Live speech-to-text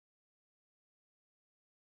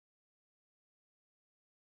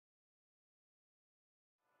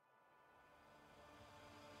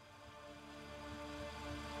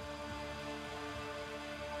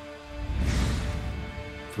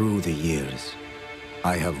Through the years,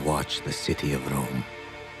 I have watched the city of Rome.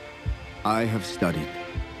 I have studied,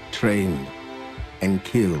 trained, and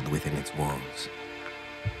killed within its walls.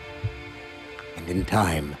 And in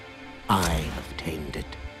time, I have tamed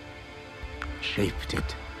it, shaped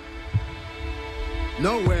it.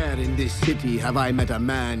 Nowhere in this city have I met a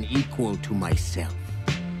man equal to myself.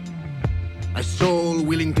 A soul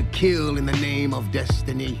willing to kill in the name of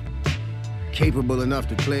destiny. Capable enough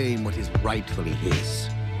to claim what is rightfully his.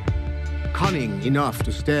 Cunning enough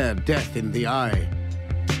to stare death in the eye.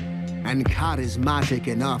 And charismatic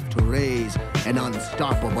enough to raise an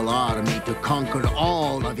unstoppable army to conquer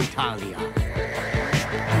all of Italia.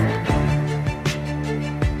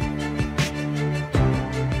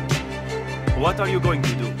 What are you going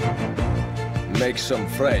to do? Make some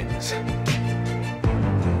friends.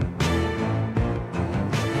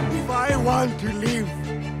 If I want to live,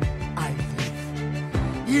 I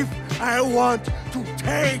live. If I want to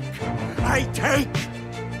take, I take.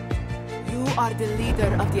 You are the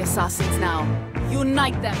leader of the assassins now.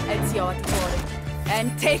 Unite them, Ezio Auditore,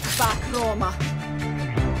 and take back Roma.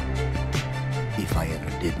 If I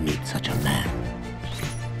ever did meet such a man,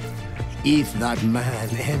 if that man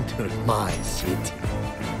entered my city,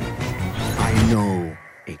 I know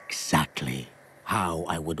exactly how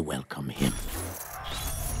I would welcome him.